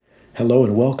Hello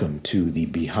and welcome to the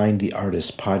Behind the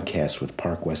Artist podcast with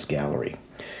Park West Gallery.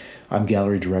 I'm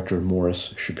Gallery Director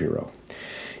Morris Shapiro.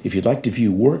 If you'd like to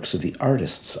view works of the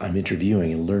artists I'm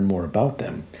interviewing and learn more about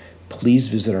them, please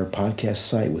visit our podcast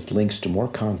site with links to more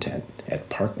content at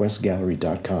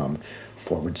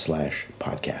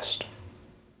parkwestgallery.com/podcast.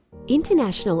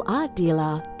 International art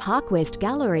dealer Park West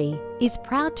Gallery is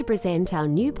proud to present our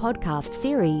new podcast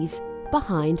series,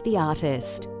 Behind the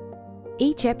Artist.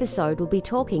 Each episode will be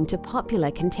talking to popular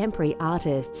contemporary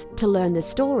artists to learn the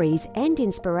stories and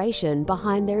inspiration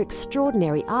behind their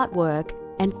extraordinary artwork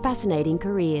and fascinating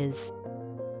careers.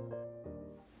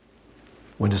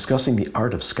 When discussing the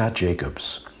art of Scott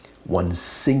Jacobs, one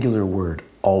singular word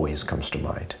always comes to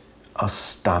mind: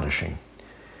 astonishing.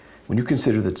 When you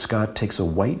consider that Scott takes a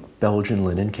white Belgian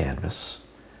linen canvas,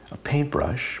 a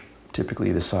paintbrush,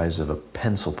 typically the size of a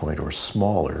pencil point or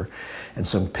smaller, and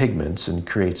some pigments, and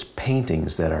creates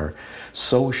paintings that are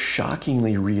so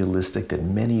shockingly realistic that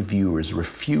many viewers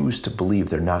refuse to believe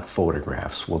they're not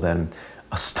photographs, well then,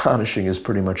 astonishing is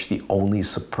pretty much the only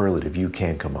superlative you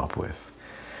can come up with.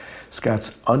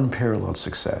 Scott's unparalleled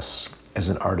success as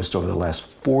an artist over the last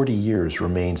 40 years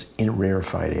remains in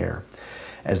rarefied air.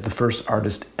 As the first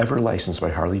artist ever licensed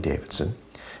by Harley-Davidson,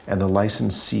 and the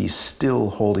licensee still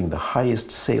holding the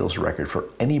highest sales record for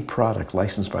any product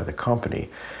licensed by the company,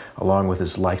 along with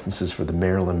his licenses for the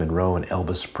Marilyn Monroe and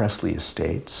Elvis Presley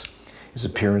estates, his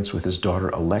appearance with his daughter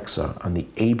Alexa on the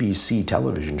ABC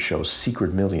television show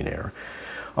Secret Millionaire,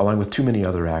 along with too many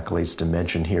other accolades to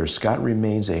mention here, Scott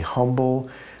remains a humble,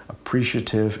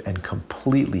 appreciative, and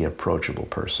completely approachable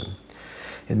person.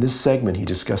 In this segment, he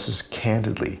discusses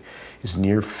candidly his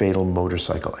near-fatal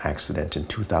motorcycle accident in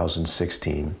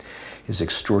 2016, his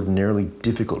extraordinarily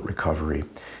difficult recovery,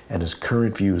 and his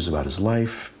current views about his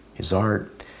life, his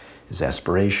art, his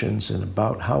aspirations, and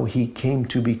about how he came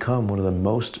to become one of the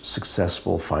most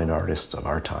successful fine artists of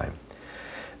our time.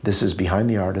 This is Behind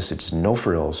the Artist. It's no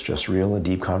frills, just real and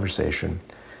deep conversation.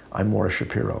 I'm Morris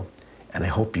Shapiro, and I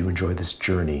hope you enjoy this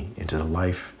journey into the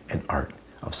life and art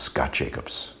of Scott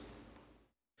Jacobs.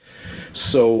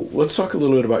 So let's talk a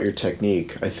little bit about your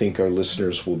technique. I think our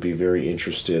listeners will be very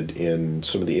interested in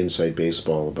some of the inside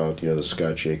baseball about, the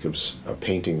Scott Jacobs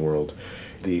painting world.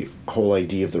 The whole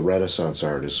idea of the Renaissance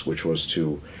artist, which was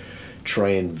to try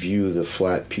and view the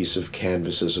flat piece of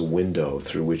canvas as a window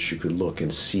through which you could look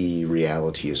and see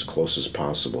reality as close as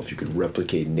possible. If you could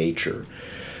replicate nature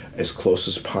as close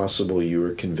as possible, you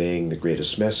were conveying the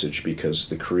greatest message, because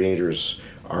the creator's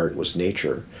art was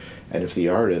nature. And if the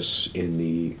artist in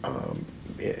the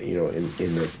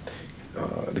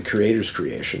the creator's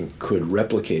creation could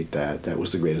replicate that, that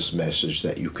was the greatest message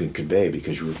that you can convey,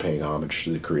 because you were paying homage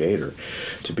to the creator.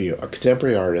 To be a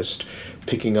contemporary artist,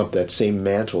 picking up that same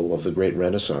mantle of the great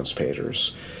Renaissance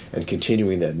painters and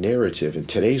continuing that narrative in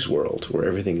today's world, where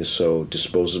everything is so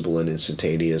disposable and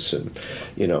instantaneous, and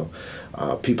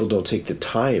people don't take the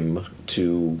time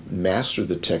to master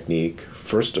the technique,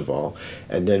 first of all,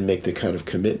 and then make the kind of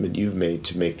commitment you've made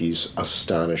to make these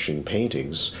astonishing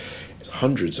paintings,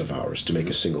 hundreds of hours to make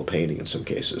a single painting in some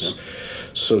cases. Yeah.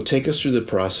 So take us through the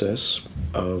process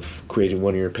of creating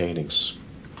one of your paintings.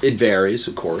 It varies,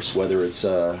 of course, whether it's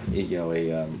a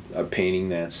painting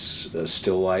that's a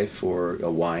still life, or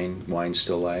a wine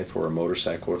still life, or a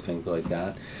motorcycle, or things like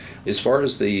that. As far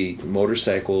as the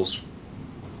motorcycles,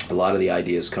 a lot of the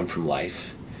ideas come from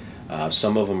life.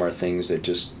 Some of them are things that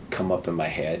just come up in my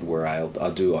head, where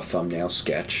I'll do a thumbnail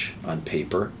sketch on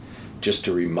paper just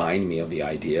to remind me of the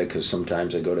idea, because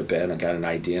sometimes I go to bed and I got an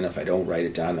idea, and if I don't write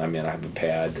it down, I have a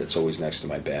pad that's always next to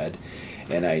my bed,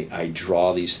 and I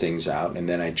draw these things out, and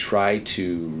then I try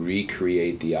to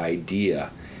recreate the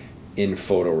idea in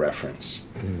photo reference.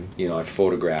 Mm-hmm. I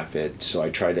photograph it, so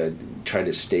I try to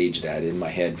stage that in my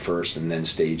head first, and then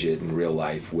stage it in real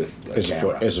life with a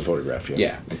camera. As a photograph, yeah.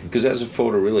 Yeah, because as a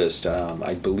photorealist,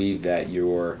 I believe that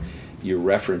your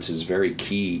reference is very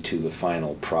key to the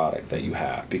final product that you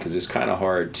have, because it's kind of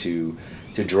hard to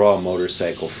draw a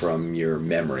motorcycle from your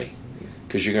memory,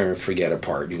 because you're going to forget a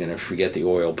part. You're going to forget the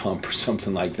oil pump or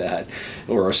something like that,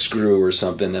 or a screw or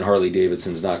something. Then Harley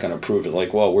Davidson's not going to prove it.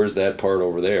 Like, well, where's that part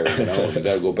over there? You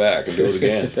got to go back and do it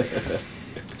again.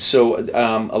 So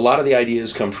a lot of the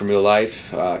ideas come from real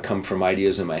life, come from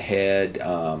ideas in my head.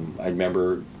 I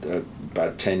remember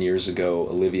about 10 years ago,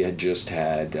 Olivia had just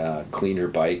had cleaned her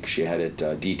bike. She had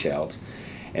it detailed,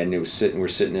 and we're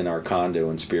sitting in our condo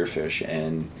in Spearfish,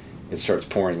 and it starts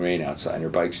pouring rain outside, and her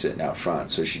bike's sitting out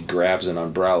front. So she grabs an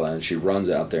umbrella, and she runs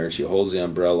out there, and she holds the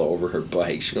umbrella over her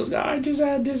bike. She goes, I just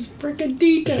had this freaking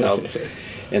detailed.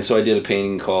 And so I did a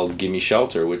painting called Gimme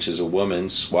Shelter, which is a woman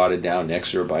squatted down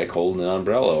next to her bike holding an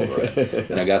umbrella over it.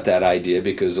 And I got that idea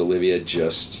because Olivia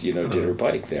just, did her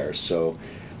bike there. So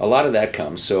a lot of that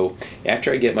comes. So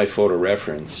after I get my photo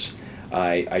reference,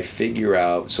 I figure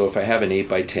out, so if I have an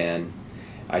 8x10,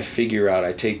 I figure out,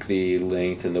 I take the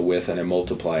length and the width and I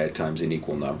multiply it times an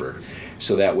equal number.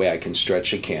 So that way I can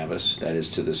stretch a canvas that is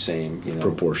to the same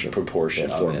proportion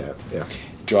of format. it. Yeah.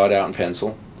 Draw it out in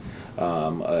pencil.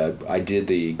 I did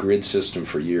the grid system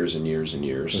for years and years and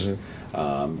years.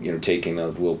 Mm-hmm. Taking a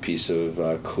little piece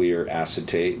of clear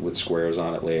acetate with squares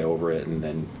on it, lay over it, and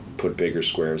then put bigger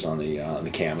squares on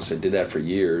the canvas. I did that for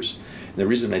years. And the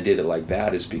reason I did it like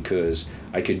that is because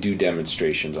I could do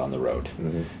demonstrations on the road.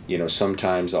 Mm-hmm.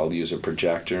 Sometimes I'll use a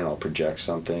projector and I'll project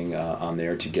something on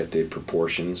there to get the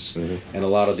proportions. Mm-hmm. And a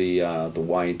lot of the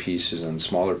wine pieces and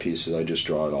smaller pieces, I just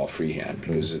draw it all freehand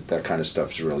because that kind of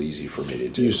stuff is real easy for me to do.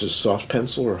 Do you use a soft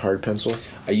pencil or hard pencil?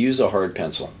 I use a hard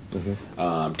pencil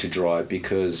to draw it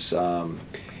because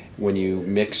when you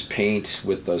mix paint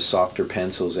with those softer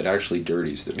pencils, it actually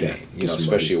dirties the paint.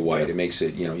 Especially a white. It makes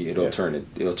it. It'll turn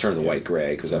the white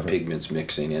gray because that pigment's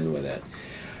mixing in with it.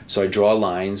 So I draw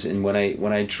lines, and when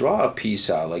I draw a piece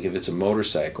out, like if it's a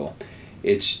motorcycle,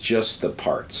 it's just the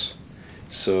parts.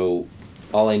 So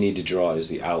all I need to draw is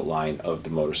the outline of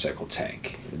the motorcycle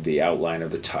tank, the outline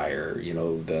of the tire,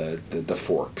 the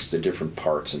forks, the different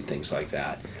parts and things like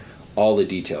that. All the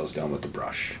details done with the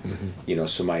brush. Mm-hmm.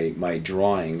 So my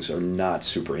drawings are not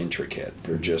super intricate.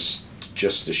 They're just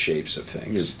the shapes of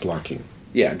things. You're blocking.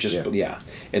 Yeah,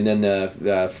 And then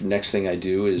the next thing I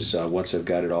do is once I've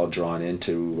got it all drawn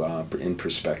in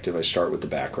perspective, I start with the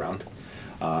background.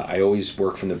 I always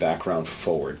work from the background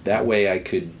forward. That way I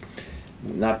could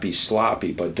not be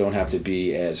sloppy, but don't have to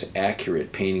be as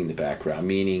accurate painting the background.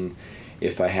 Meaning,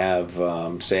 if I have,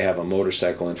 say I have a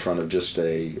motorcycle in front of just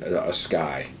a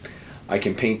sky, I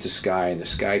can paint the sky, and the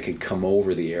sky could come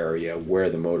over the area where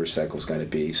the motorcycle's going to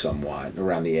be somewhat,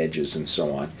 around the edges and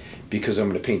so on, because I'm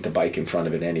going to paint the bike in front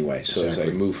of it anyway. So as I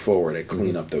move forward, I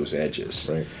clean up those edges.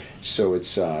 Right. So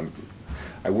it's, I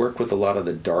work with a lot of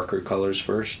the darker colors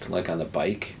first, like on the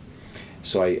bike.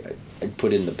 So I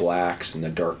put in the blacks and the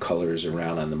dark colors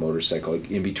around on the motorcycle,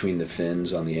 like in between the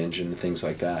fins on the engine and things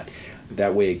like that.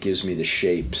 That way it gives me the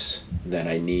shapes that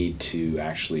I need to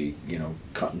actually,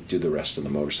 do the rest of the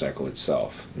motorcycle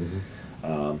itself. Mm-hmm.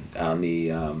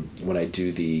 When I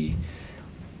do the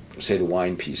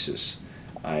wine pieces,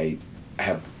 I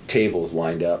have tables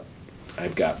lined up.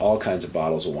 I've got all kinds of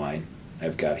bottles of wine.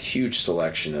 I've got a huge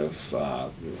selection of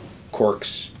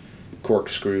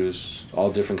corkscrews,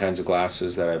 all different kinds of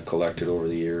glasses that I've collected over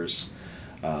the years,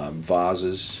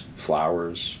 vases,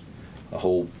 flowers, a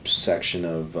whole section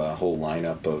of a whole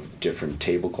lineup of different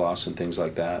tablecloths and things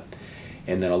like that.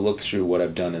 And then I'll look through what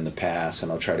I've done in the past,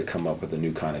 and I'll try to come up with a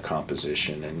new kind of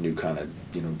composition and new kind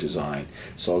of design.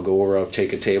 So I'll go over, I'll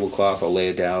take a tablecloth, I'll lay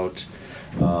it out,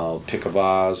 I'll pick a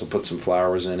vase, I'll put some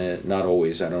flowers in it. Not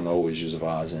always, I don't always use a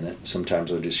vase in it.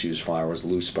 Sometimes I'll just use flowers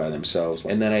loose by themselves.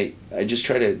 And then I just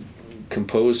try to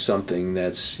compose something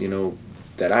that's,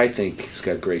 that I think has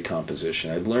got great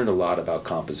composition. I've learned a lot about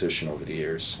composition over the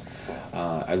years.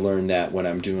 I learned that when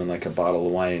I'm doing like a bottle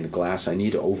of wine in a glass, I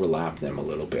need to overlap them a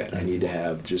little bit. I need to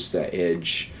have just that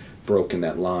edge broken,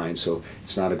 that line, so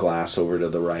it's not a glass over to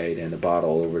the right and a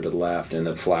bottle over to the left and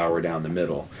a flower down the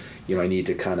middle. I need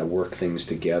to kind of work things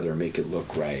together, make it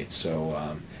look right.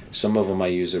 So some of them I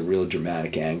use a real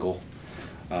dramatic angle.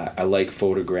 I like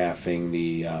photographing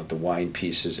the wine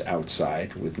pieces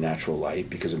outside with natural light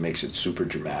because it makes it super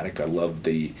dramatic. I love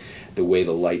the way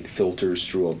the light filters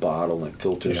through a bottle and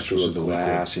filters through a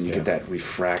glass, and you get that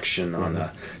refraction on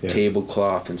the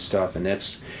tablecloth and stuff. And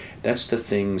that's the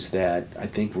things that I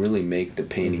think really make the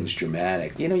paintings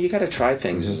dramatic. You got to try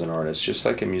things as an artist, just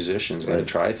like a musician's got to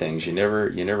try things. You never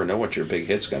know what your big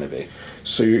hit's going to be.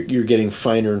 So you're getting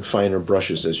finer and finer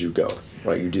brushes as you go.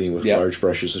 Right, you're dealing with large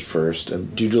brushes at first.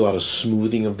 And do you do a lot of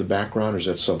smoothing of the background, or is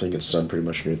that something that's done pretty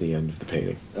much near the end of the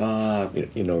painting?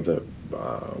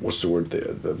 What's the word?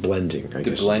 The blending, I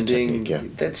guess. The blending,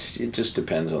 it just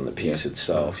depends on the piece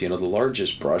itself. The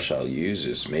largest brush I'll use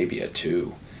is maybe a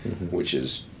 2, which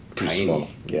is tiny. Small.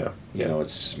 Yeah.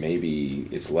 It's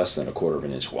less than a quarter of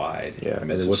an inch wide. Yeah. And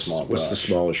then what's the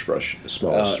smallest brush?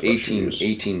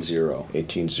 18-0.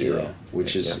 18-0. Yeah,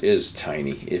 which is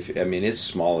tiny. It's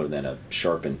smaller than a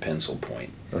sharpened pencil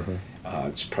point.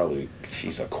 It's probably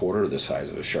a quarter the size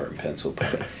of a sharpened pencil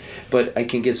point. But I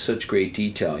can get such great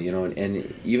detail,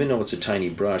 and even though it's a tiny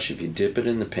brush, if you dip it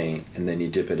in the paint and then you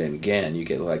dip it in again, you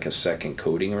get like a second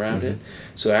coating around it.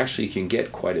 So actually you can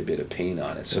get quite a bit of paint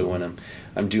on it. So when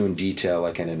I'm doing detail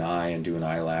like in an eye guy and doing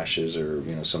eyelashes, or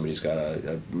somebody's got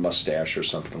a mustache or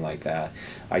something like that,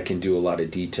 I can do a lot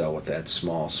of detail with that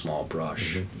small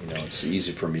brush. It's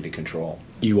easy for me to control.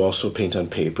 You also paint on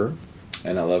paper.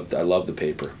 And I love the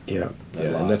paper. Yeah,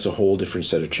 and that's a whole different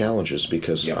set of challenges,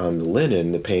 because on the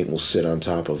linen, the paint will sit on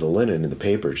top of the linen, and the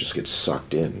paper just gets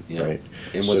sucked in, right?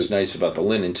 And what's nice about the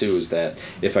linen too is that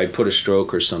if I put a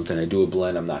stroke or something, I do a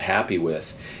blend I'm not happy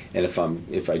with, and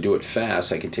if I do it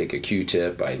fast, I can take a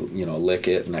Q-tip, I lick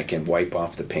it, and I can wipe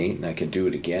off the paint, and I can do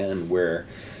it again. Where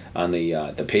on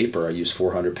the paper, I use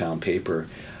 400-pound paper.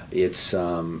 It's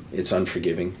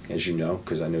unforgiving, as you know,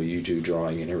 because I know you do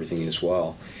drawing and everything as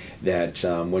well. That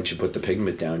once you put the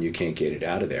pigment down, you can't get it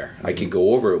out of there. I can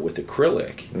go over it with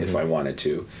acrylic if I wanted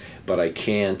to, but I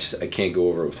can't go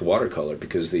over it with watercolor,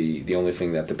 because the only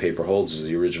thing that the paper holds is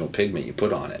the original pigment you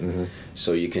put on it.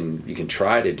 So you can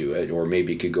try to do it, or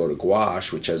maybe you could go to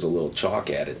gouache, which has a little chalk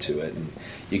added to it, and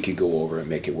you could go over and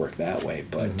make it work that way.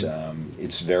 But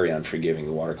it's very unforgiving,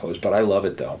 the watercolors. But I love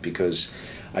it though, because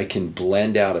I can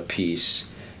blend out a piece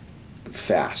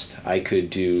fast. I could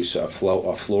do a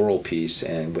floral piece,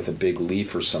 and with a big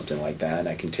leaf or something like that, and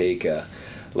I can take a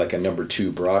number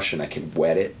 2 brush, and I can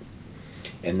wet it,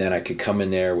 and then I could come in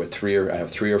there with I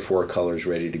have 3 or 4 colors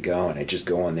ready to go, and I just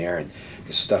go in there, and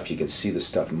the stuff, you can see the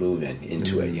stuff moving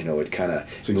into it. It kind of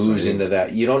moves into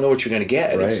that. You don't know what you're going to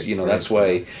get. Right, That's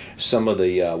why some of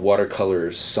the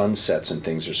watercolor sunsets and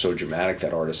things are so dramatic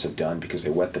that artists have done, because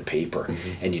they wet the paper,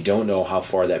 and you don't know how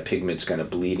far that pigment's going to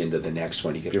bleed into the next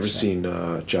one. You ever seen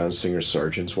John Singer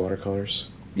Sargent's watercolors?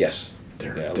 Yes.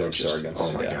 They're just,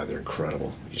 oh my God, they're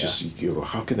incredible. You go,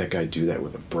 how can that guy do that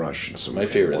with a brush? And some my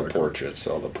favorite are the portraits.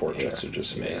 All the portraits are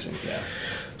just amazing. Yeah.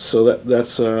 So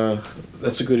that's a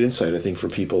good insight, I think, for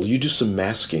people. You do some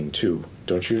masking too,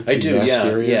 don't you? I do. Mask yeah.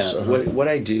 areas? What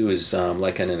I do is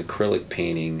like on an acrylic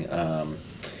painting,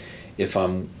 if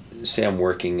I'm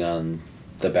working on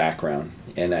the background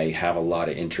and I have a lot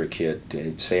of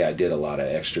intricate, say I did a lot of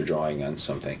extra drawing on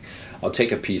something, I'll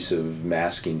take a piece of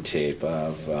masking tape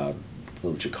of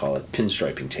what would you call it,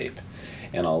 pinstriping tape,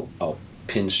 and I'll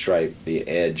pinstripe the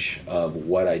edge of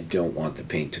what I don't want the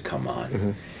paint to come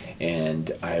on,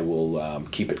 and I will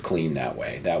keep it clean that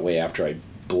way. That way, after I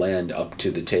blend up to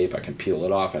the tape, I can peel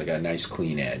it off, and I got a nice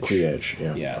clean edge. Clean edge,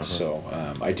 yeah. Yeah, so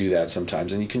I do that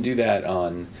sometimes, and you can do that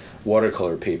on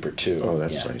watercolor paper too. Oh,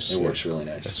 that's nice. It works really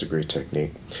nice. That's a great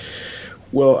technique.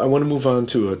 Well, I want to move on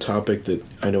to a topic that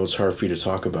I know it's hard for you to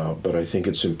talk about, but I think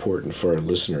it's important for our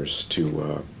listeners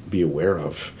to be aware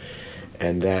of,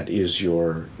 and that is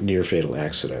your near-fatal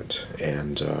accident.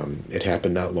 And it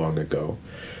happened not long ago.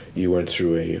 You went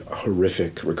through a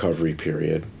horrific recovery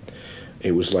period.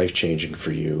 It was life-changing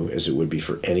for you, as it would be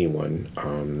for anyone,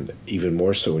 even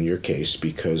more so in your case,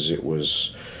 because it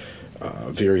was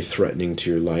very threatening to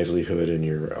your livelihood and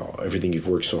everything you've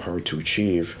worked so hard to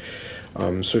achieve.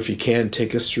 So if you can,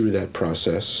 take us through that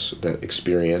process, that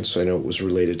experience. I know it was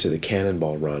related to the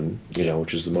Cannonball Run,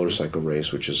 which is the motorcycle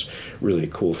race, which is really a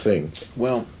cool thing.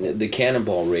 Well, the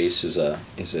Cannonball race is a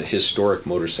historic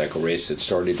motorcycle race that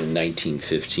started in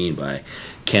 1915 by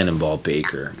Cannonball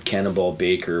Baker. Cannonball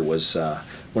Baker was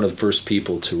one of the first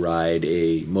people to ride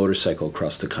a motorcycle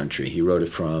across the country. He rode it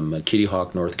from Kitty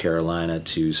Hawk, North Carolina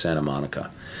to Santa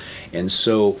Monica. And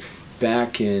so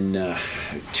back in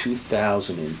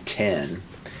 2010,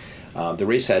 the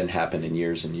race hadn't happened in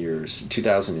years and years. In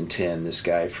 2010, this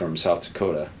guy from South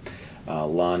Dakota,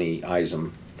 Lonnie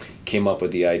Isom, came up with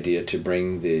the idea to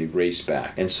bring the race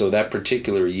back. And so that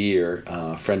particular year,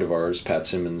 a friend of ours, Pat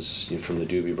Simmons from the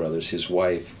Doobie Brothers, his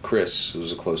wife, Chris, who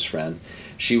was a close friend,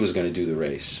 she was going to do the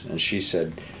race. And she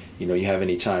said, you have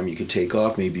any time you could take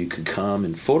off, maybe you could come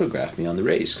and photograph me on the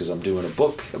race, because I'm doing a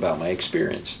book about my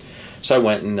experience. So I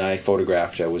went and I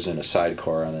photographed her. I was in a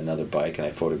sidecar on another bike, and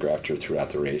I photographed her throughout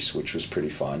the race, which was pretty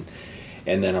fun.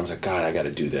 And then I was like, God, I got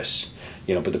to do this.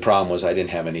 But the problem was I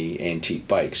didn't have any antique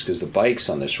bikes, because the bikes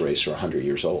on this race are 100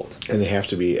 years old. And they have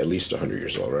to be at least 100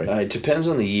 years old, right? It depends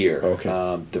on the year.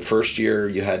 Okay. The first year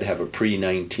you had to have a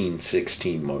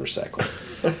pre-1916 motorcycle.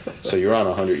 So you're on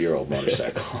a 100-year-old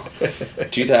motorcycle.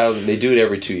 2000, they do it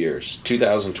every 2 years.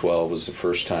 2012 was the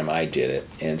first time I did it,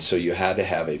 and so you had to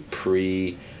have a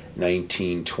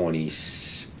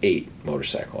pre-1928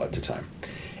 motorcycle at the time.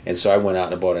 And so I went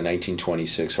out and bought a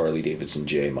 1926 Harley-Davidson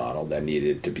J model that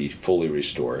needed to be fully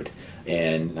restored.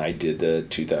 And I did the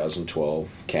 2012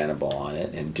 Cannonball on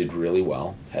it and did really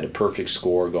well. Had a perfect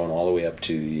score going all the way up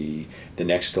to the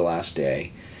next to last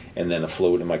day. And then a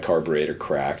float in my carburetor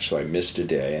cracked, so I missed a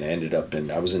day. And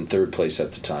I was in third place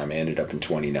at the time. I ended up in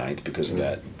 29th because of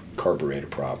that carburetor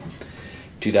problem.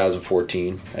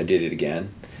 2014, I did it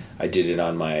again. I did it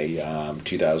on my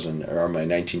 2000 or my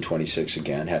 1926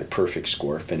 again. Had a perfect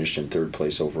score. Finished in third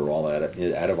place overall out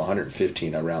of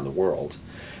 115 around the world.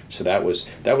 So that was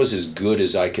as good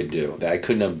as I could do. I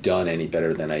couldn't have done any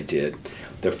better than I did.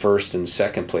 The first and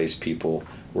second place people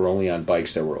were only on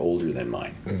bikes that were older than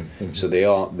mine. Mm-hmm. So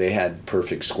they had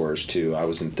perfect scores too. I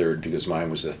was in third because mine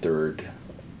was the third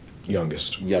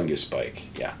youngest bike.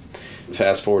 Yeah.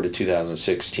 Fast forward to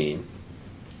 2016,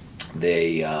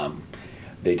 they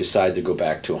decided to go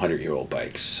back to 100-year-old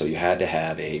bikes. So you had to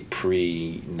have a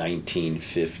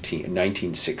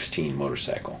pre-1916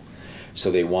 motorcycle. So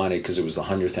they wanted, because it was the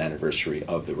 100th anniversary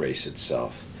of the race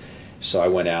itself. So I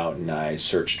went out and I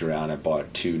searched around. I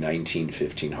bought two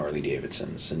 1915 Harley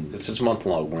Davidsons, and it's a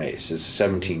month-long race. It's a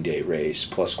 17-day race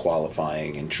plus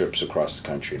qualifying and trips across the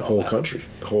country. And all country,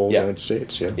 the whole United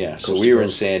States, yeah. Yeah. So we were in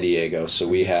San Diego. So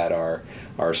we had our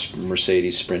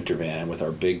Mercedes Sprinter van with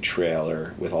our big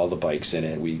trailer with all the bikes in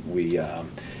it. We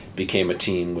became a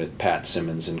team with Pat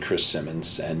Simmons and Chris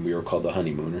Simmons, and we were called the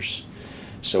Honeymooners.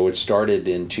 So it started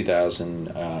in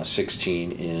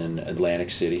 2016 in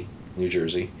Atlantic City, New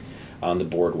Jersey, on the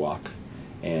boardwalk,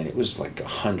 and it was like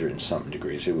 100 and something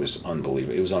degrees. It was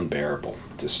unbelievable. It was unbearable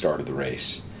at the start of the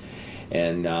race.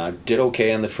 And did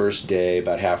okay on the first day.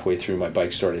 About halfway through, my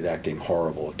bike started acting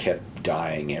horrible. It kept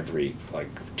dying every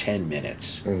 10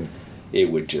 minutes. It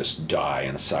would just die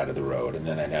on the side of the road, and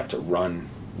then I'd have to run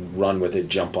with it,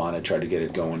 jump on it, try to get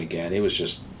it going again. It was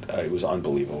just, it was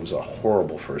unbelievable. It was a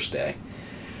horrible first day.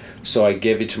 So I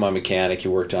gave it to my mechanic. He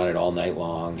worked on it all night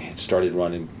long. It started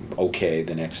running okay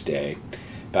the next day.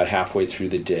 About halfway through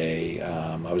the day,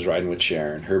 I was riding with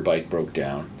Sharon. Her bike broke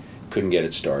down. Couldn't get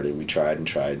it started. We tried and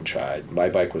tried and tried. My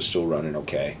bike was still running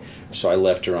okay. So I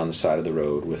left her on the side of the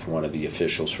road with one of the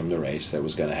officials from the race that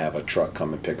was going to have a truck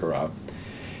come and pick her up.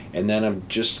 And then I'm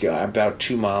about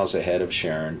 2 miles ahead of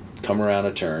Sharon, come around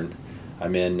a turn.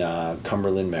 I'm in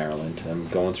Cumberland, Maryland. I'm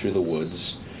going through the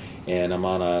woods. And I'm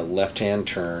on a left-hand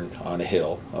turn on a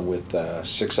hill. I'm with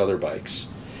 6 other bikes.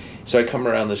 So I come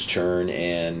around this turn,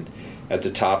 and at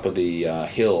the top of the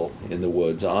hill in the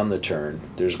woods on the turn,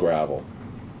 there's gravel.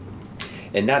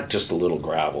 And not just a little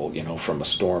gravel, from a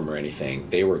storm or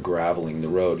anything. They were graveling the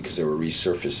road because they were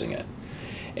resurfacing it.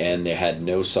 And they had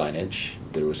no signage.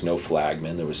 There was no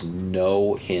flagman. There was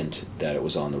no hint that it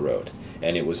was on the road.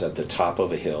 And it was at the top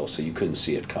of a hill, so you couldn't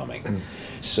see it coming.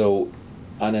 So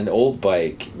on an old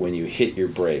bike, when you hit your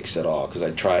brakes at all, because I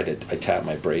tapped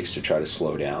my brakes to try to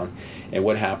slow down, and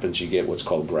what happens, you get what's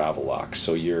called gravel lock.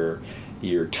 So your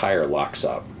tire locks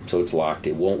up, so it's locked.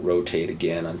 It won't rotate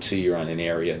again until you're on an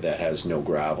area that has no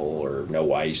gravel or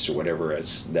no ice or whatever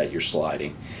that you're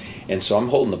sliding. And so I'm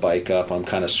holding the bike up. I'm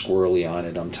kind of squirrely on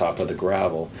it on top of the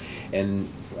gravel,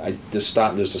 and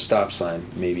there's a stop sign,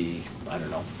 maybe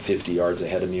 50 yards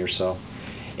ahead of me or so.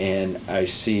 And I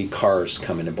see cars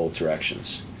coming in both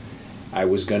directions. I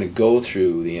was going to go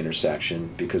through the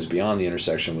intersection because beyond the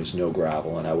intersection was no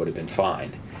gravel and I would have been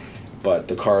fine. But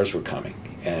the cars were coming,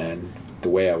 and the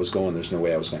way I was going, there's no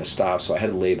way I was going to stop, so I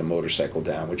had to lay the motorcycle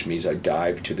down, which means I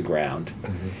dived to the ground.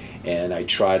 And I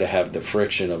try to have the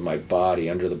friction of my body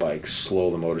under the bike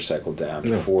slow the motorcycle down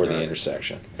before the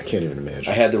intersection. I can't even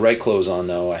imagine. I had the right clothes on,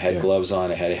 though. I had gloves on.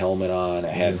 I had a helmet on. I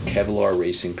had Kevlar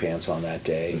racing pants on that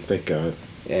day. Thank God.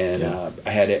 And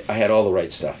I had all the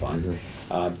right stuff on.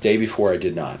 Day before, I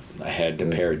did not. I had a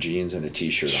pair of jeans and a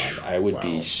T-shirt on. I would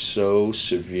be so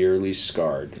severely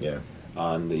scarred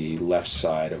on the left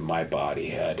side of my body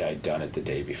had I done it the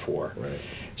day before. Right.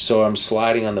 So I'm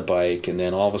sliding on the bike, and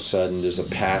then all of a sudden there's a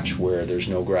patch where there's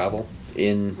no gravel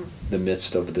in the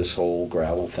midst of this whole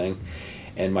gravel thing.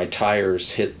 And my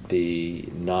tires hit the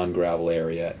non-gravel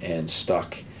area and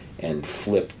stuck and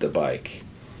flipped the bike.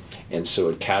 And so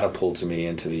it catapulted me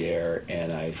into the air,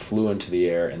 and I flew into the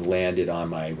air and landed on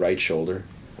my right shoulder,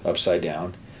 upside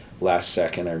down. Last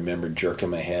second, I remember jerking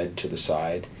my head to the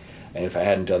side. And if I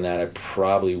hadn't done that, I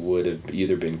probably would have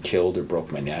either been killed or broke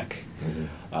my neck.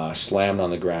 Slammed on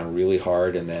the ground really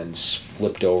hard, and then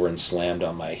flipped over and slammed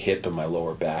on my hip and my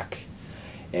lower back.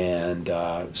 And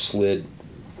slid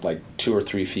like 2 or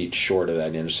 3 feet short of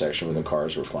that intersection where the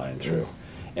cars were flying through.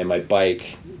 And my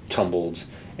bike tumbled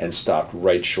and stopped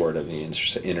right short of the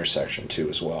intersection too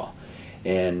as well.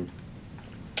 And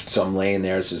so I'm laying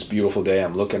there. It's this beautiful day.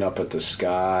 I'm looking up at the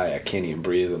sky. I can't even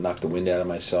breathe. I knocked the wind out of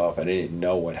myself. I didn't even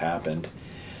know what happened.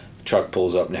 The truck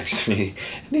pulls up next to me.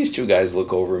 And these 2 guys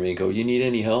look over at me and go, "You need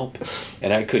any help?"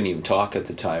 And I couldn't even talk at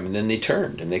the time. And then they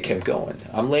turned and they kept going.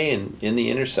 I'm laying in the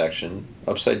intersection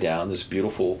upside down. This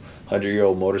beautiful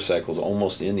 100-year-old motorcycle's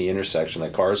almost in the intersection.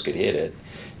 Like cars could hit it.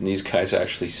 And these guys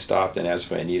actually stopped and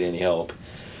asked if I need any help.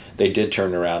 They did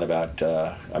turn around about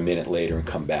a minute later and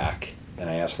come back, and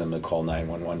I asked them to call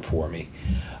 911 for me.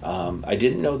 I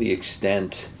didn't know the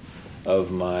extent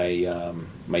of my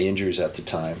my injuries at the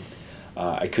time.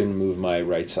 I couldn't move my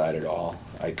right side at all.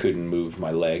 I couldn't move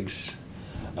my legs.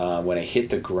 When I hit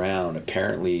the ground,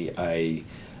 apparently I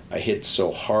hit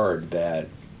so hard that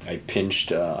I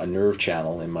pinched a nerve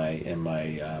channel in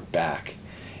my back,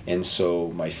 and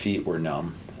so my feet were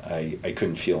numb. I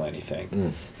couldn't feel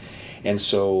anything. And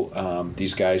so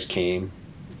these guys came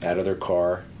out of their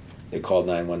car. They called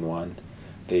 911.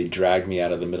 They dragged me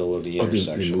out of the middle of the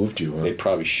intersection. They moved you, huh? They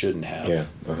probably shouldn't have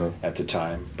at the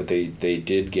time, but they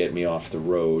did get me off the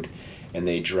road, and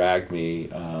they dragged me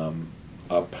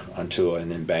up onto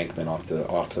an embankment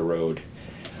off the road.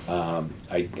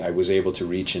 I was able to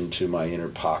reach into my inner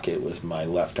pocket with my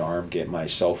left arm, get my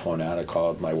cell phone out. I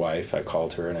called my wife. I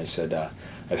called her and I said,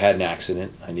 I've had an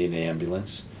accident. I need an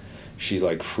ambulance. She's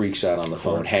like freaks out on the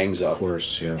phone, hangs up. Of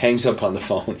course, yeah. Hangs up on the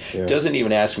phone. Yeah. Doesn't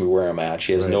even ask me where I'm at.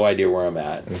 She has no idea where I'm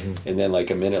at. And then like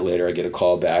a minute later, I get a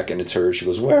call back, and it's her. She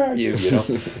goes, "Where are you?" You know.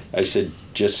 I said,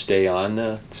 "Just stay on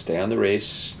the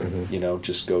race. You know,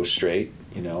 just go straight.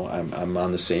 You know, I'm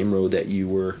on the same road that you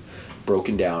were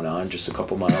broken down on, just a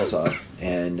couple miles up."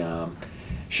 And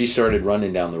she started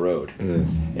running down the road.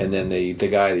 And then the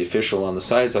guy, the official on the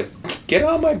side, is like, "Get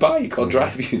on my bike, I'll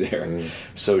drive you there."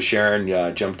 So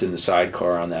Sharon jumped in the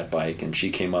sidecar on that bike, and she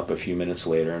came up a few minutes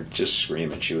later just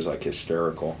screaming. She was like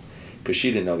hysterical because she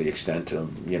didn't know the extent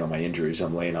of my injuries.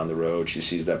 I'm laying on the road. She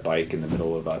sees that bike in the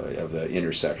middle of the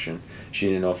intersection. She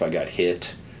didn't know if I got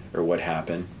hit or what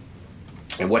happened.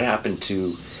 And what happened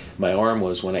to my arm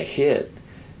was when I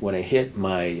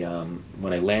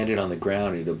landed on the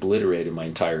ground, it obliterated my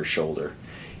entire shoulder.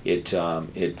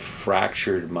 It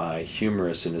fractured my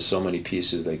humerus into so many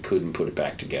pieces they couldn't put it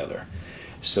back together.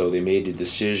 So they made the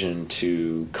decision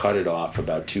to cut it off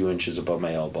about 2 inches above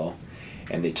my elbow,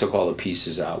 and they took all the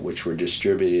pieces out, which were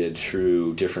distributed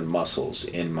through different muscles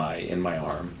in my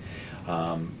arm.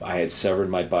 I had severed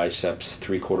my biceps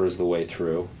 3/4 of the way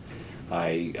through.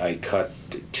 I cut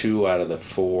 2 out of the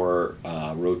 4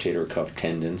 rotator cuff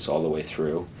tendons all the way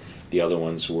through. The other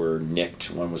ones were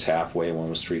nicked. One was halfway, one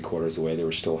was 3/4 of the way. They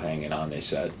were still hanging on, they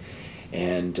said.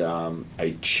 And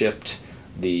I chipped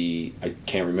I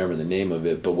can't remember the name of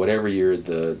it, but whatever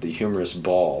the humerus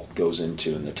ball goes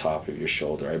into in the top of your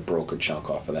shoulder, I broke a chunk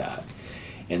off of that.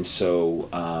 And so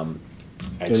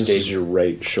this is your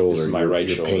right shoulder. This is my right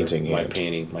shoulder. Painting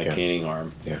hand. My painting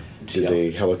arm. Yeah. Did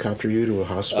they helicopter you to a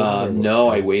hospital? No,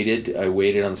 I waited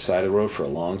on the side of the road for a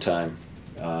long time.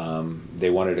 They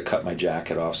wanted to cut my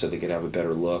jacket off so they could have a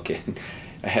better look. And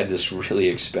I had this really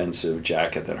expensive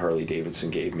jacket that Harley Davidson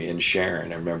gave me. And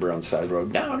Sharon, I remember on the side of the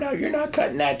road, no, you're not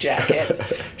cutting that jacket.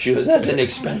 She goes, "That's an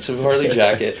expensive Harley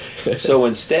jacket." So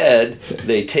instead,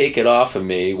 they take it off of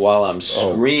me while I'm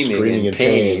screaming in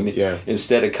pain. Yeah.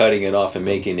 Instead of cutting it off and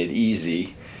making it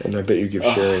easy. And I bet you give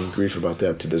Sharon grief about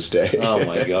that to this day. Oh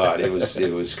my God, it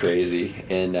was crazy.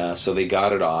 And so they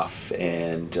got it off,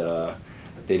 and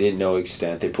they didn't know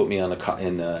extent. They put me on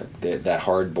that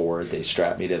hard board. They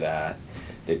strapped me to that.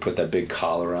 They put that big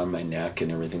collar on my neck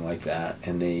and everything like that.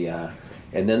 And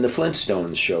and then the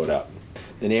Flintstones showed up.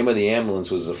 The name of the ambulance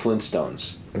was the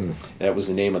Flintstones. That was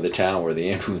the name of the town where the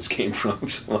ambulance came from.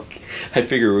 So I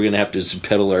figured we're going to have to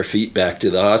pedal our feet back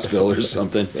to the hospital or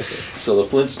something. So the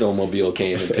Flintstone mobile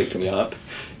came and picked me up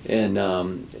and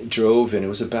drove, and it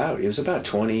was about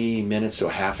 20 minutes to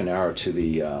a half an hour to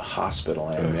the hospital.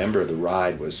 And I remember the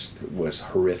ride was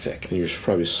horrific. And you were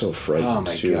probably so frightened. Oh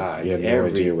my God! You had no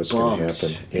idea what's going to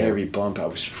happen. Yeah. Every bump, I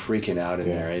was freaking out in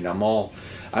there, and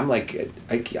I'm like,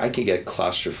 I can get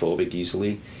claustrophobic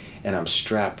easily, and I'm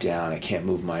strapped down. I can't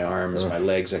move my arms, my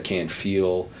legs. I can't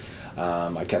feel.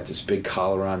 I got this big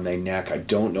collar on my neck. I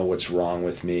don't know what's wrong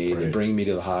with me. Right. They bring me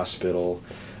to the hospital.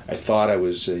 I thought I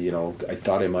was, I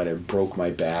thought I might have broke my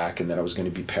back and that I was going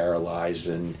to be paralyzed.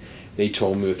 And they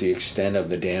told me with the extent of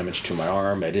the damage to my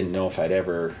arm, I didn't know if I'd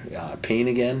ever pain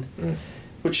again,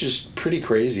 which is pretty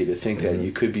crazy to think that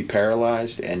you could be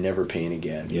paralyzed and never pain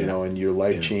again, and your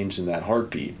life changed in that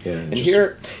heartbeat. Yeah, and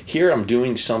here I'm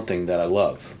doing something that I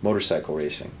love, motorcycle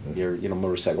racing,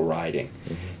 motorcycle riding.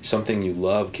 Something you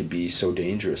love could be so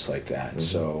dangerous like that.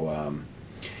 So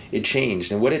it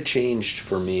changed. And what it changed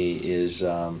for me is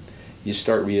you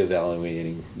start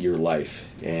reevaluating your life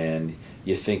and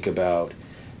you think about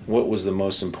what was the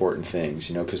most important things,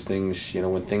 because things,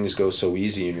 when things go so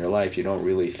easy in your life, you don't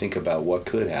really think about what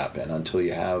could happen until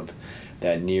you have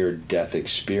that near-death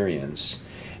experience.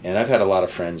 And I've had a lot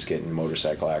of friends get in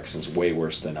motorcycle accidents way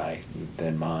worse than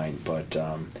mine, but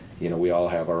we all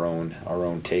have our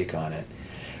own take on it.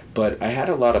 But I had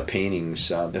a lot of paintings.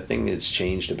 The thing that's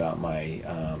changed about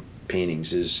my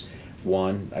paintings is,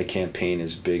 one, I can't paint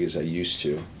as big as I used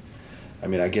to. I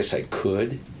mean, I guess I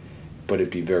could, but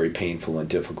it'd be very painful and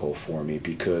difficult for me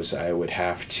because I would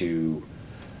have to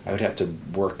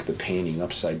work the painting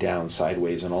upside down,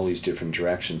 sideways, in all these different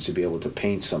directions to be able to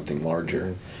paint something larger.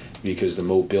 Mm-hmm. Because the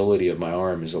mobility of my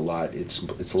arm is a lot. It's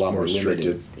a lot more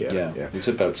limited. Yeah. It's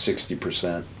about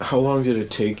 60%. How long did it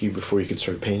take you before you could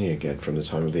start painting again from the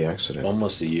time of the accident?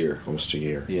 Almost a year. Almost a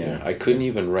year. Yeah. I couldn't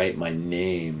even write my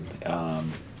name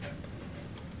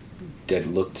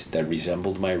that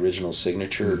resembled my original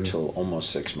signature until almost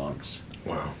 6 months.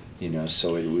 Wow.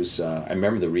 So it was. I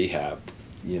remember the rehab.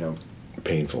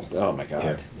 Painful. Oh my God.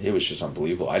 Yeah. It was just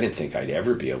unbelievable. I didn't think I'd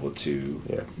ever be able to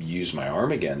use my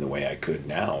arm again the way I could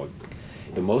now.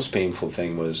 The most painful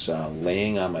thing was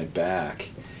laying on my back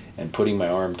and putting my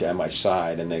arm down my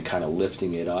side and then kind of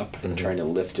lifting it up and trying to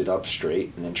lift it up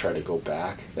straight and then try to go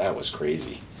back. That was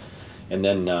crazy. And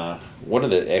then one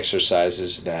of the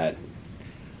exercises that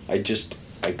I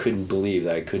couldn't believe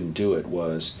that I couldn't do it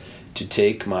was to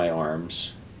take my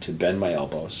arms, to bend my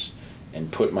elbows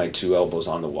and put my two elbows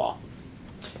on the wall.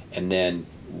 And then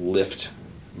lift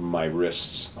my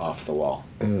wrists off the wall.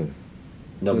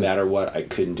 No matter what, I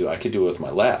couldn't do it. I could do it with my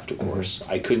left, of course.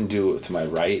 I couldn't do it with my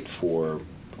right for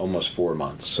almost 4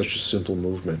 months. Such a simple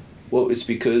movement. Well, it's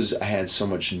because I had so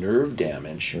much nerve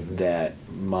damage that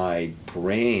my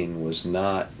brain was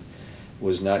not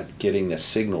getting the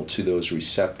signal to those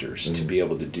receptors to be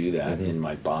able to do that in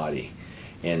my body.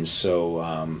 And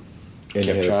so...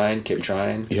 kept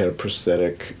trying. You had a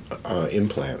prosthetic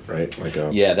implant, right? Like a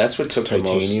that's what took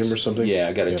titanium the most, or something? Yeah,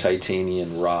 I got a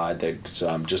titanium rod that's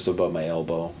just above my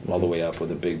elbow, all the way up with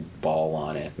a big ball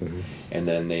on it. And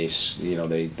then they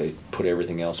put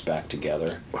everything else back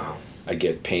together. Wow. I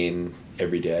get pain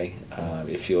every day.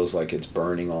 It feels like it's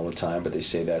burning all the time, but they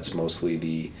say that's mostly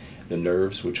the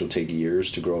nerves, which will take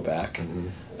years to grow back.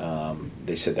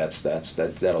 They said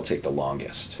that'll take the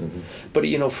longest. But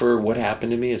for what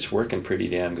happened to me, it's working pretty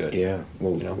damn good. Yeah.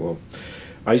 Well,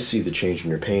 I see the change in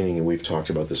your painting, and we've talked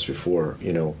about this before.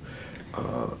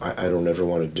 I don't ever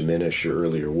want to diminish your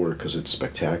earlier work because it's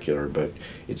spectacular, but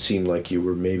it seemed like you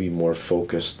were maybe more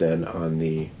focused then on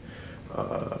the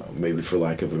maybe for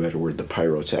lack of a better word, the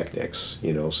pyrotechnics,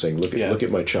 saying, look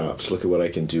at my chops, look at what I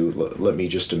can do, let me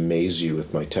just amaze you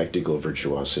with my technical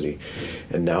virtuosity.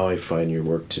 And now I find your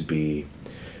work to be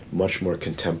much more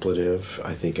contemplative,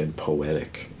 I think, and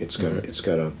poetic. It's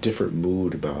got a different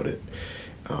mood about it,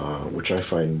 which I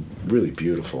find really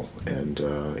beautiful. And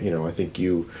I think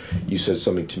you said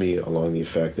something to me along the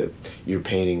effect that you're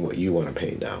painting what you want to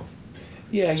paint now.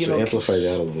 Yeah, so amplify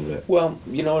that a little bit. Well,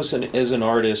 as an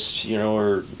artist,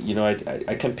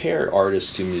 I compare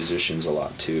artists to musicians a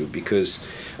lot too, because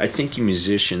I think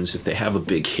musicians, if they have a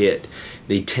big hit,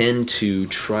 they tend to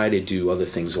try to do other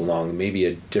things along, maybe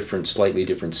a slightly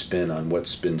different spin on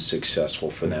what's been successful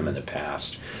for them in the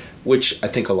past, which I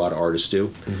think a lot of artists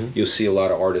do. You'll see a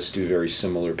lot of artists do very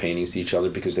similar paintings to each other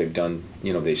because they've done,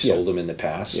 they've sold them in the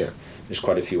past. Yeah. There's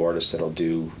quite a few artists that'll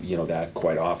do, that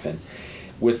quite often.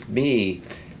 With me,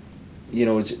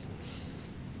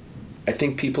 I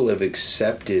think people have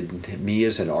accepted me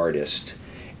as an artist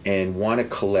and want to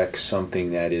collect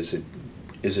something that is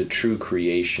a true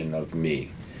creation of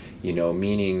me,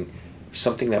 meaning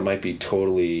something that might be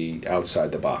totally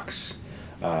outside the box.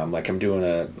 Like I'm doing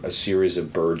a series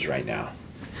of birds right now.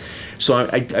 So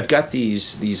I've got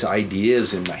these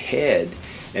ideas in my head,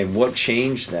 and what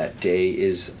changed that day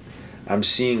is I'm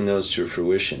seeing those to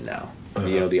fruition now.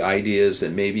 The ideas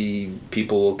that maybe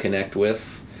people will connect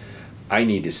with, I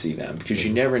need to see them because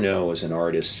you never know as an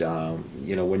artist, when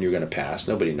you're going to pass.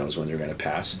 Nobody knows when they're going to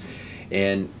pass,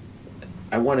 and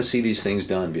I want to see these things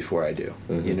done before I do.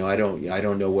 I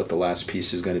don't know what the last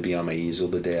piece is going to be on my easel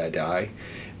the day I die,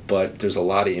 but there's a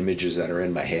lot of images that are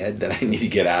in my head that I need to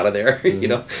get out of there,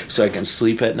 so I can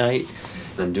sleep at night.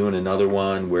 I'm doing another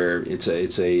one where it's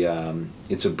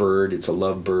a bird, it's a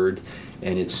love bird.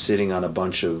 And it's sitting on a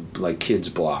bunch of like kids'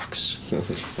 blocks,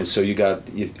 and so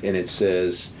and it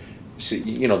says,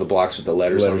 the blocks with the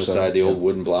letters on the side, the old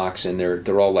wooden blocks, and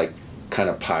they're all like kind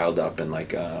of piled up in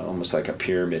like almost like a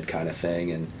pyramid kind of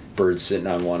thing, and bird's sitting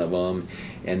on one of them,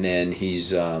 and then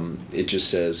it just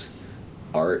says,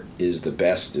 "Art is the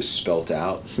best" is spelt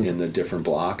out in the different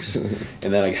blocks, and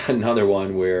then I got another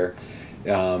one where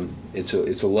it's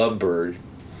a lovebird,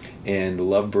 and the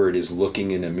lovebird is looking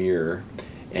in a mirror.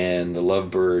 And the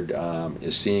lovebird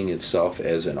is seeing itself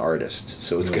as an artist.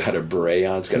 So it's got a beret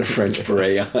on. It's got a French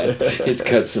beret on. It's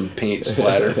got some paint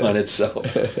splattered on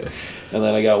itself. And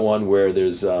then I got one where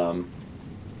there's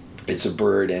it's a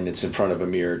bird, and it's in front of a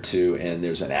mirror too, and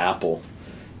there's an apple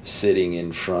sitting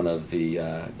in front of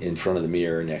the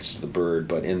mirror next to the bird,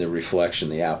 but in the reflection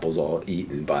the apple's all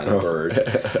eaten by the bird.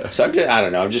 So I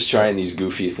don't know, I'm just trying these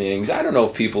goofy things. I don't know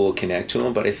if people will connect to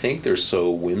them, but I think they're so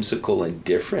whimsical and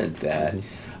different that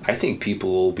I think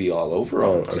people will be all over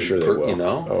them. I'm sure they will. You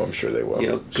know? Oh, I'm sure they will. You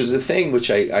know, because the thing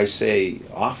which I say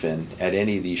often at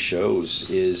any of these shows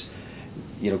is,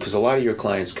 you know, because a lot of your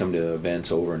clients come to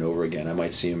events over and over again. I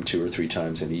might see them 2 or 3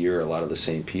 times in a year, a lot of the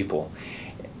same people.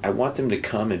 I want them to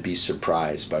come and be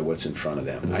surprised by what's in front of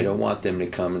them. I don't want them to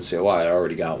come and say, well, I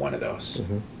already got one of those.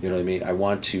 You know what I mean? I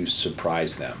want to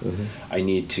surprise them. I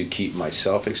need to keep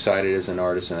myself excited as an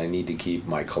artist, and I need to keep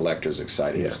my collectors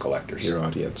excited as collectors. Your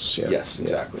audience, yeah. Yes,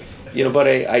 exactly. You know, but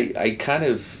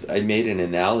I made an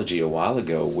analogy a while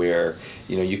ago where,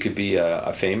 you know, you could be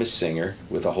a famous singer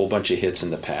with a whole bunch of hits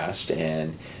in the past,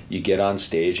 and you get on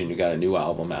stage and you got a new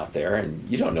album out there, and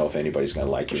you don't know if anybody's going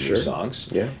to like your new songs.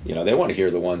 Yeah. You know, they want to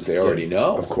hear the ones they already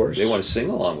know. Of course. They want to sing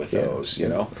along with those, you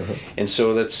know. And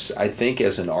so that's, I think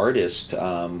as an artist,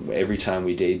 every time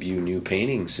we debut new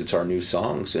paintings, it's our new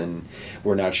songs, and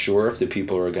we're not sure if the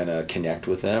people are going to connect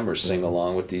with them or sing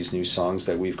along with these new songs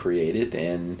that we've created.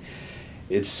 And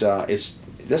it's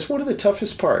that's one of the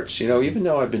toughest parts, you know. Even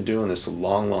though I've been doing this a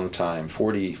long time,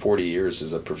 40 years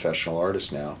as a professional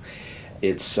artist now,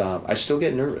 it's I still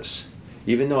get nervous,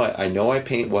 even though I know I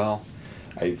paint well.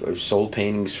 I've sold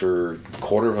paintings for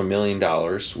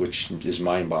 $250,000, which is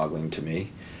mind-boggling to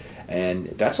me, and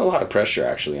that's a lot of pressure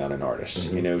actually on an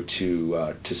artist, you know,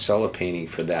 to sell a painting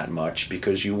for that much,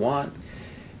 because you want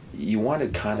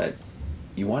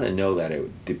to know that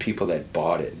the people that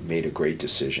bought it made a great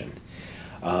decision.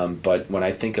 But when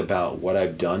I think about what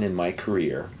I've done in my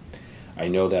career, I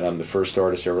know that I'm the first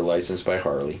artist ever licensed by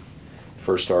Harley.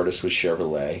 First artist was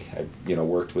Chevrolet. I, you know,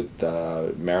 worked with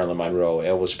Marilyn Monroe,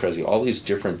 Elvis Presley, all these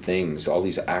different things, all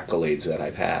these accolades that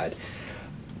I've had.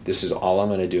 This is all I'm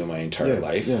going to do in my entire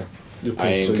life. Yeah. I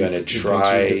am going to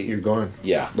try. You're gone.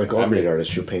 Yeah. Like all great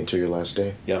artists, you'll paint till your last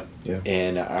day. Yep. Yeah.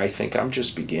 And I think I'm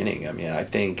just beginning. I mean, I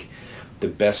think the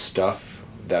best stuff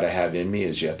that I have in me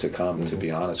is yet to come, to be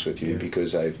honest with you,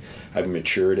 because I've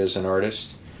matured as an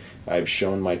artist. I've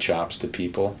shown my chops to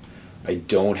people. I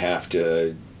don't have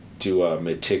to do a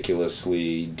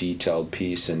meticulously detailed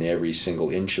piece in every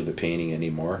single inch of the painting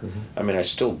anymore. I mean, I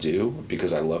still do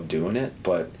because I love doing it,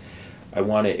 but I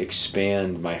want to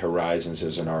expand my horizons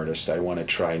as an artist. I want to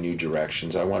try new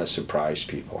directions. I want to surprise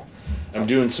people. I'm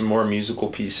doing some more musical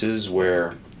pieces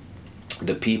where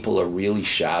the people are really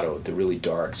shadowed, they're really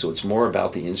dark, so it's more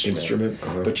about the instrument.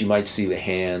 But you might see the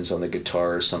hands on the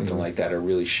guitar or something like that are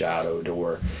really shadowed.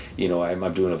 Or, you know,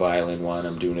 I'm doing a violin one,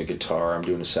 I'm doing a guitar, I'm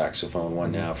doing a saxophone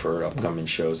one now for upcoming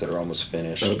shows that are almost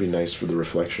finished. That'll be nice for the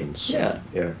reflections. Yeah.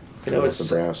 Yeah. You know, it's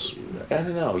the brass. I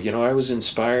don't know. You know, I was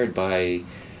inspired by,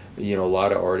 you know, a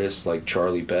lot of artists like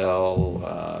Charlie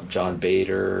Bell, John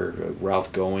Bader,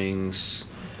 Ralph Goings,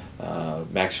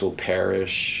 Maxwell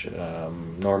Parrish,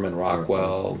 Norman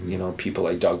Rockwell, you know, people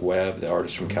like Doug Webb, the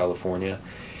artist from California,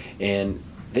 and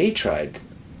they tried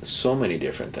so many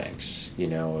different things. You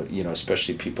know,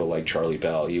 especially people like Charlie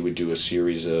Bell. He would do a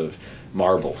series of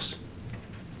marbles,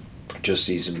 just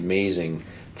these amazing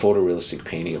photorealistic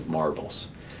painting of marbles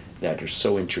that are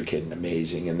so intricate and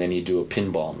amazing. And then he'd do a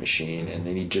pinball machine, and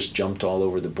then he just jumped all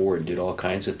over the board and did all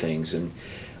kinds of things. And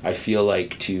I feel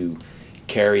like to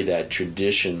carry that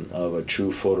tradition of a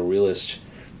true photorealist,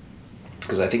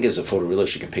 because I think as a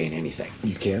photorealist you can paint anything.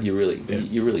 You can. You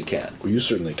really can. Well, you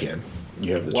certainly can.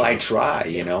 You have the I try,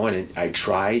 you know, and I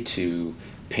try to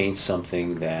paint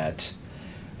something that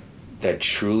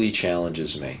truly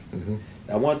challenges me.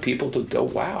 I want people to go,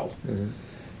 wow.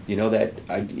 You know, that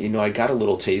I got a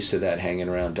little taste of that hanging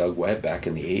around Doug Webb back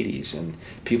in the 80s, and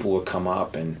people would come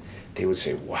up and they would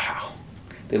say, wow.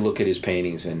 They look at his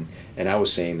paintings, and I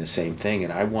was saying the same thing,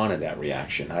 and I wanted that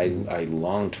reaction. I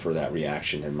longed for that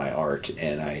reaction in my art,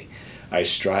 and I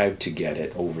strived to get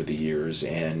it over the years,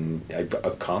 and I've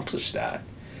accomplished that.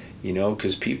 You know,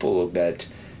 because people that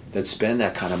spend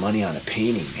that kind of money on a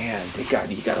painting, man, you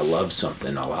got to love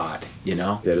something a lot. You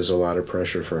know, that is a lot of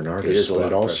pressure for an artist. It is a lot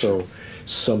but of also pressure.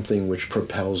 Something which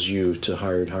propels you to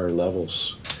higher and higher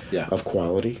levels of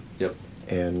quality. Yep.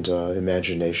 And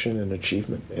imagination and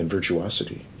achievement and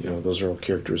virtuosity. You know, those are all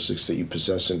characteristics that you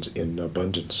possess in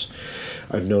abundance.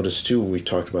 I've noticed too, we've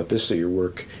talked about this, that your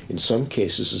work in some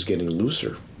cases is getting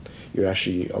looser. You're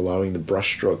actually allowing the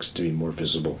brush strokes to be more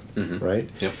visible, right?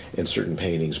 Yep. And certain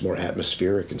paintings more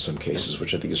atmospheric in some cases,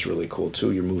 which I think is really cool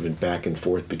too. You're moving back and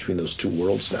forth between those two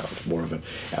worlds now, more of an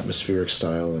atmospheric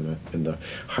style and the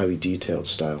highly detailed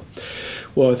style.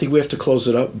 Well, I think we have to close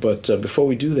it up, but before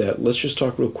we do that, let's just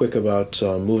talk real quick about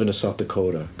moving to South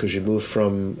Dakota, because you moved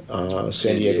from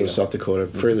San Diego to South Dakota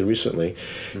fairly recently.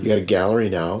 You got a gallery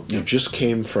now. You just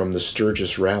came from the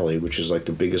Sturgis Rally, which is like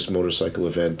the biggest motorcycle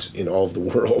event in all of the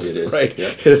world, It is. right?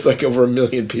 Yep. It's like over 1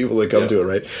 million people that come to it,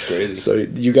 right? It's crazy. So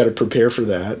you got to prepare for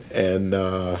that and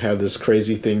have this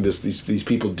crazy thing. These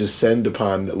people descend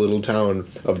upon a little town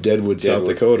of Deadwood, South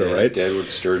Dakota, right? Deadwood,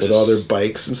 Sturgis. With all their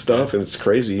bikes and stuff, and it's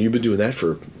crazy. You've been doing that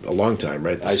for a long time,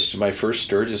 right? My first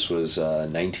Sturgis was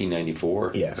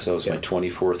 1994. Yeah, So it's yeah. my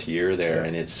 24th year there, Yeah.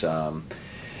 and it's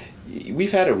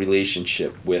we've had a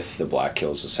relationship with the Black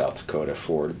Hills of South Dakota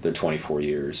for the 24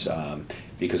 years.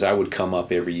 Because I would come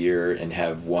up every year and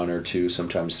have 1 or 2,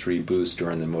 sometimes 3 booths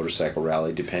during the motorcycle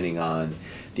rally, depending on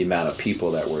the amount of people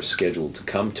that were scheduled to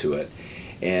come to it.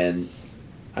 And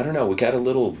I don't know, we got a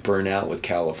little burnout with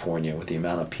California, with the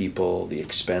amount of people, the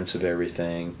expense of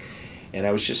everything, and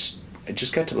I just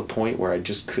got to the point where I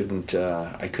just couldn't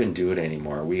do it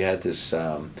anymore. We had this,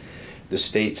 the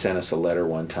state sent us a letter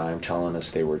one time telling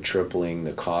us they were tripling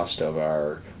the cost of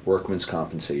our workman's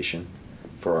compensation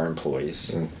for our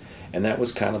employees. And that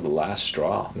was kind of the last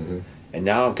straw. Mm-hmm. And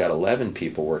now I've got 11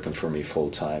 people working for me full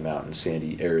time out in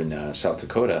South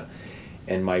Dakota,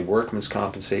 and my workman's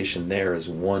compensation there is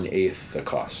 1/8 the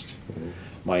cost. Mm-hmm.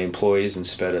 My employees,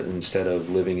 instead of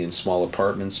living in small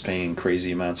apartments paying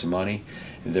crazy amounts of money,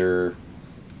 they're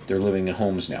living in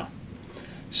homes now.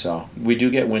 So we do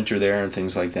get winter there and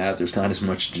things like that. There's not as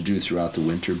much to do throughout the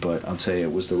winter, but I'll tell you,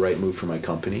 it was the right move for my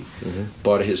company. Mm-hmm.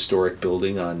 Bought a historic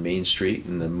building on Main Street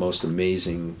in the most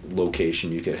amazing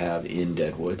location you could have in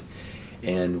Deadwood.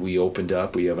 And we opened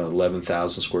up. We have an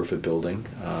 11,000 square foot building.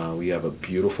 We have a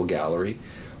beautiful gallery.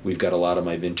 We've got a lot of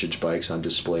my vintage bikes on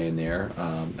display in there.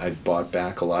 I've bought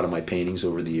back a lot of my paintings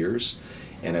over the years.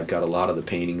 And I've got a lot of the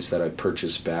paintings that I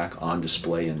purchased back on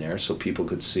display in there, so people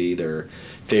could see their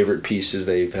favorite pieces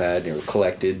they've had or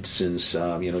collected since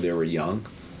they were young.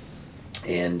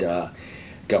 And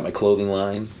got my clothing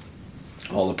line.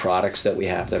 All the products that we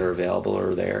have that are available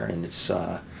are there, and it's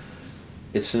an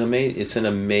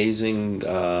amazing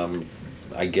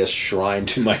I guess shrine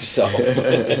to myself.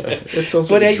 It sounds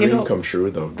like a dream come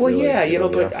true, though. Well, really, yeah,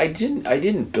 but I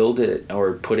didn't build it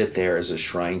or put it there as a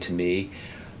shrine to me.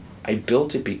 I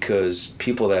built it because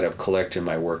people that have collected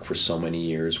my work for so many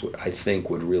years, I think,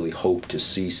 would really hope to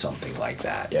see something like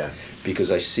that. Yeah.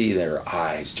 Because I see their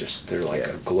eyes they're like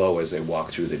a glow as they walk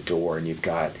through the door, and you've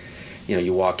got,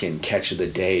 you walk in, Catch of the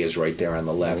Day is right there on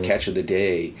the left. Mm-hmm. Catch of the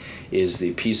Day is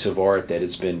the piece of art that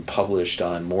has been published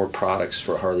on more products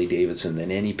for Harley-Davidson than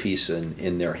any piece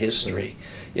in their history.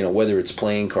 Mm-hmm. Whether it's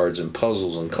playing cards and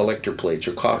puzzles and collector plates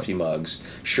or coffee mugs,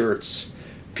 shirts.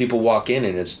 People walk in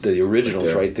and it's the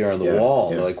originals right there on the wall.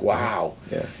 Yeah. They're like, wow.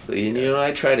 Yeah. And,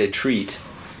 I try to treat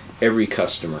every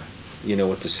customer,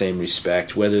 with the same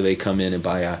respect, whether they come in and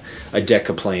buy a deck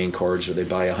of playing cards or they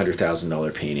buy a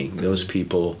 $100,000 painting. Mm-hmm. Those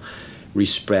people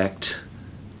respect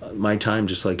my time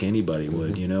just like anybody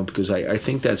would, because I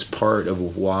think that's part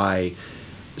of why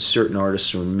certain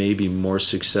artists are maybe more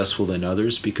successful than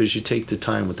others, because you take the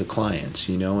time with the clients,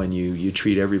 and you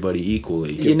treat everybody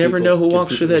equally. You never know who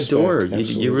walks through that door.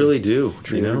 You really do.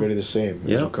 Treat everybody the same.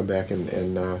 They'll come back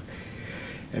and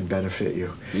benefit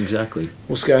you. Exactly.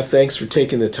 Well, Scott, thanks for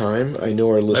taking the time. I know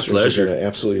our listeners are going to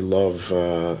absolutely love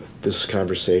this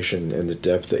conversation and the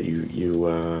depth that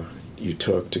you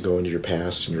took to go into your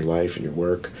past and your life and your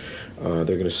work. They're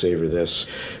going to savor this.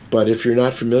 But if you're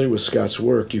not familiar with Scott's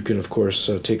work, you can, of course,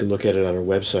 take a look at it on our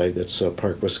website. That's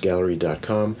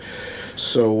parkwestgallery.com.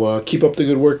 So keep up the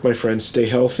good work, my friends. Stay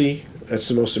healthy. That's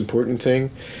the most important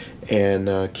thing.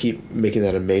 And keep making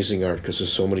that amazing art, because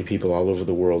there's so many people all over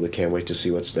the world that can't wait to see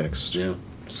what's next. Yeah.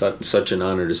 Such an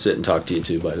honor to sit and talk to you,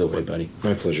 too, by the way, buddy.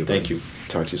 My pleasure, buddy. Thank you.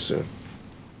 Talk to you soon.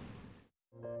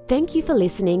 Thank you for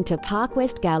listening to Park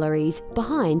West Gallery's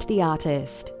Behind the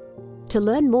Artist. To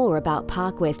learn more about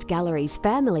Park West Gallery's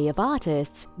family of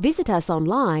artists, visit us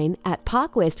online at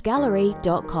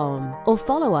parkwestgallery.com or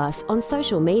follow us on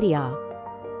social media.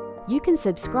 You can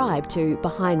subscribe to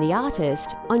Behind the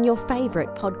Artist on your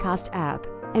favourite podcast app,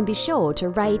 and be sure to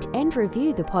rate and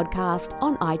review the podcast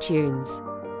on iTunes.